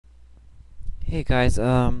Hey guys,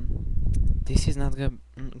 this is not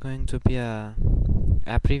going to be a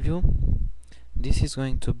app review. This is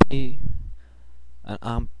going to be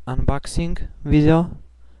an unboxing video,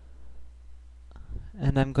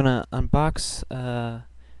 and I'm gonna unbox a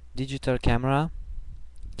digital camera,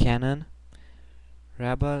 Canon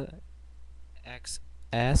Rebel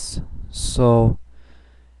XS. So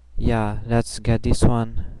yeah, let's get this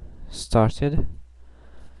one started.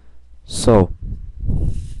 So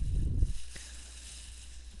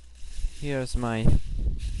here's my.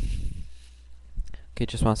 Okay,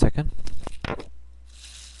 just 1 second.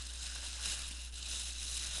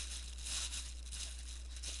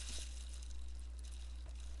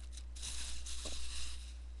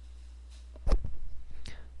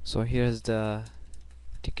 So here's the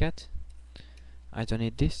ticket. I don't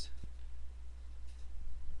need this.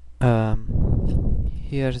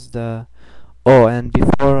 Here's the. Oh, and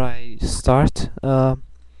before I start,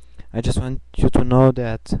 I just want you to know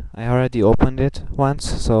that I already opened it once,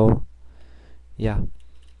 so yeah.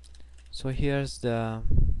 So here's the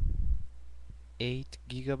 8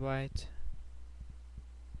 gigabyte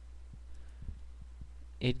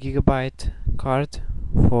 8 gigabyte card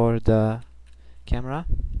for the camera.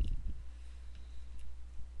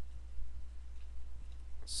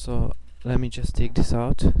 So let me just take this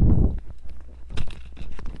out.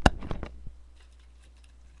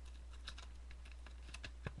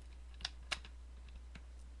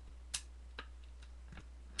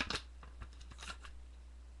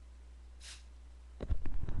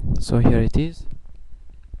 So here it is.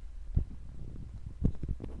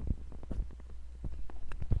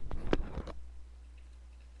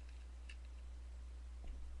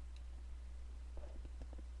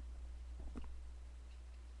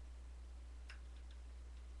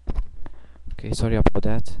 Okay, sorry about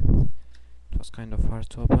that. It was kind of hard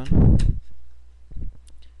to open.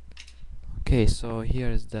 Okay, so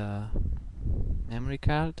here is the memory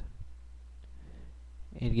card,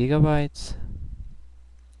 8 gigabytes.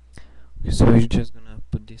 Okay, so we're just gonna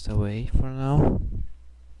put this away for now.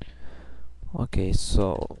 Okay,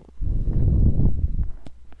 so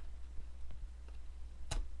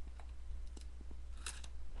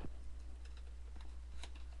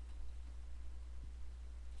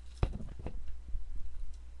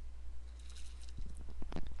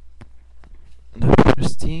the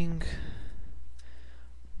first thing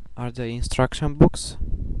are the instruction books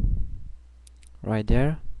right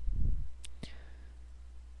there.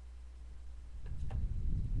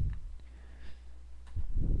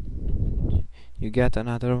 You get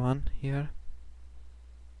another one here.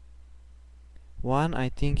 One I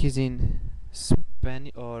think is in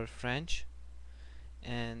Spanish or French,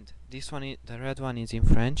 and this one, the red one, is in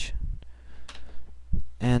French,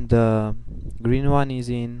 and the green one is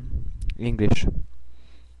in English.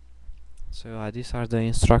 So these are the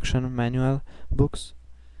instruction manual books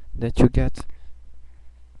that you get.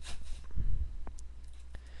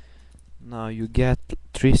 Now you get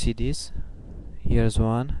 3 CDs. Here's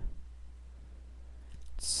one.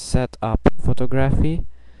 Set up photography.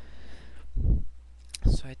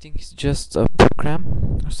 So I think it's just a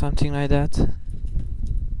program or something like that.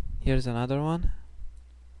 Here's another one.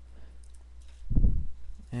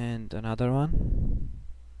 And another one.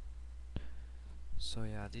 So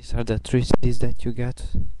yeah, these are the 3 CDs that you get.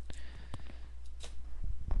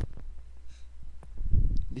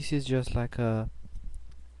 This is just like a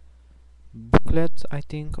booklet, I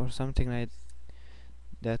think, or something like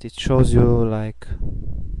that. It shows you like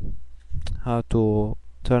how to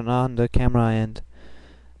turn on the camera and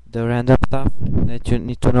the random stuff that you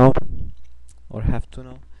need to know or have to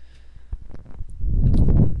know.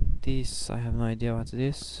 This, I have no idea what it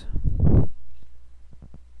is.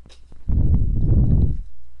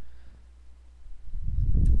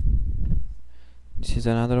 This is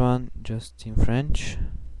another one, just in French.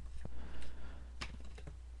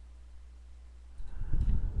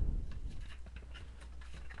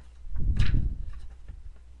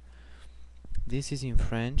 This is in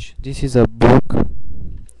French. This is a book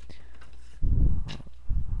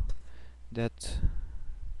that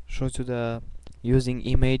shows you the using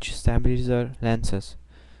image stabilizer lenses.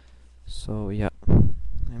 So yeah,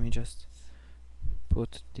 let me just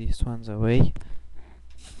put these ones away.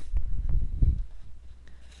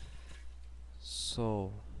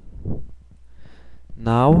 So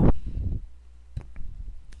now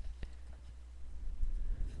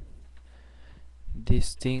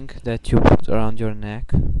this thing that you put around your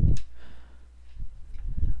neck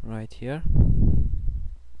right here,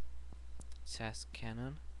 it says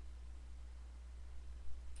Canon.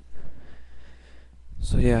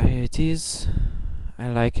 So yeah, here it is. I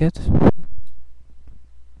like it.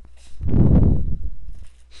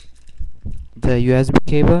 the USB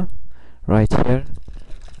cable right here.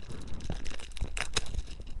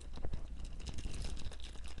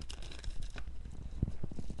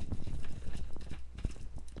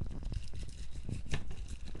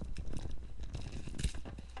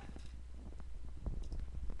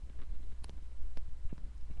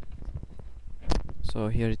 So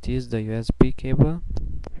here it is, the USB cable.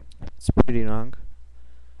 It's pretty long.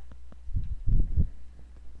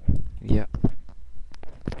 Yeah.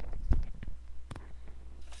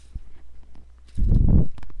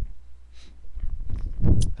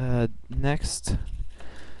 Next,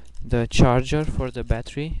 the charger for the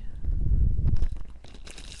battery.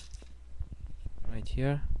 Right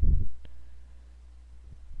here.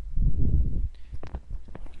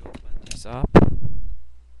 You open this up,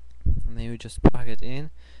 and then you just plug it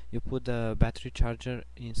in. You put the battery charger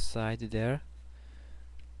inside there.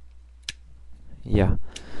 Yeah.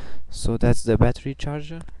 So that's the battery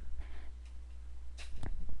charger.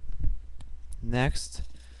 Next,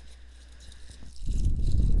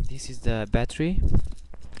 this is the battery.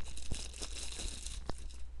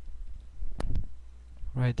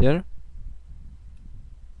 Right there.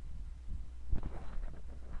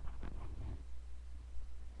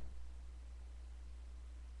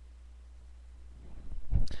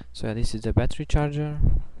 So yeah, this is the battery charger.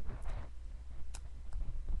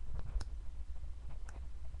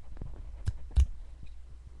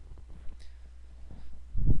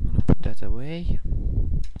 I'm gonna put that away.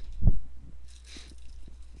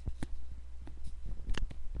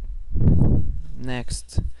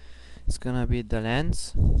 Next, it's gonna be the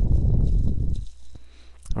lens.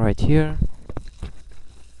 Right here.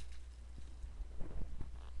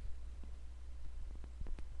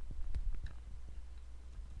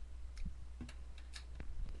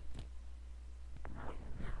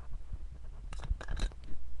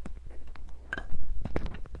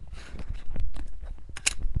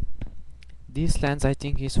 This lens I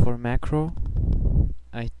think is for macro.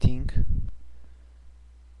 I think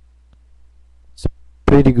it's a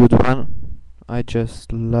pretty good one. I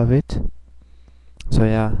just love it. So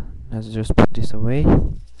yeah, let's just put this away.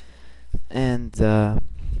 And the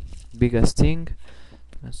biggest thing,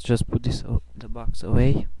 let's just put this the box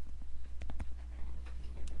away.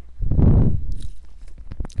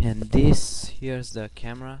 And this, here's the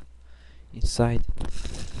camera inside.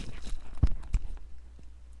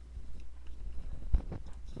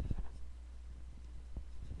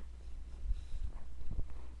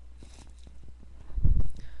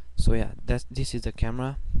 So yeah, this is the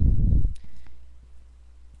camera.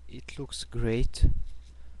 It looks great.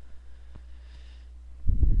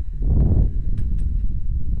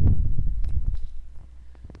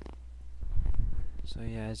 So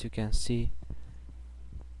yeah, as you can see,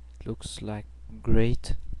 it looks like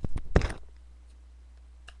great.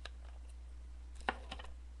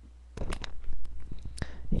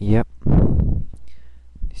 Yep.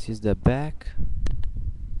 This is the back,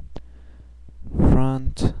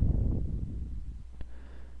 front,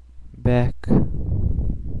 back.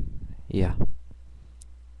 Yeah.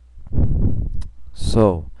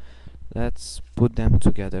 So let's put them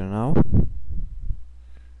together now.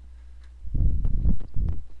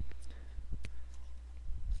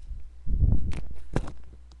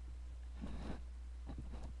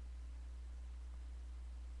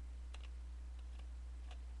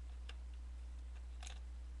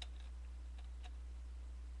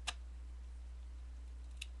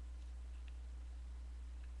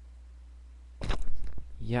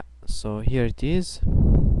 Yeah, so here it is.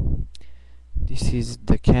 This is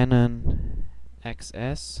the Canon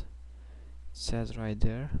XS. It says right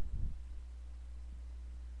there.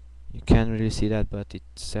 You can't really see that, but it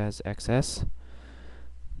says XS.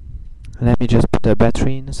 Let me just put the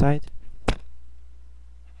battery inside.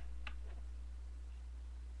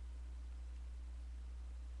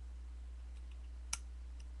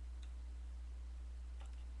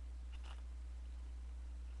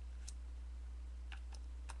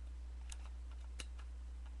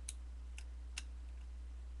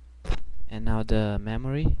 And now the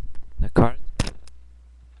memory, the card.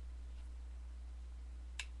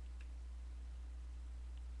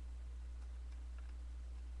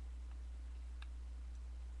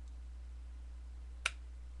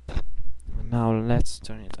 Now let's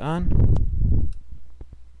turn it on.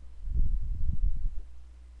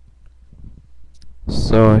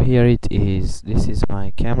 So here it is. This is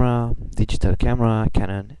my camera, digital camera,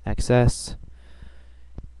 Canon XS.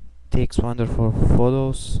 Takes wonderful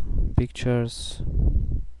photos, pictures.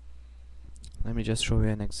 Let me just show you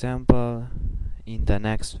an example in the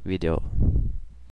next video.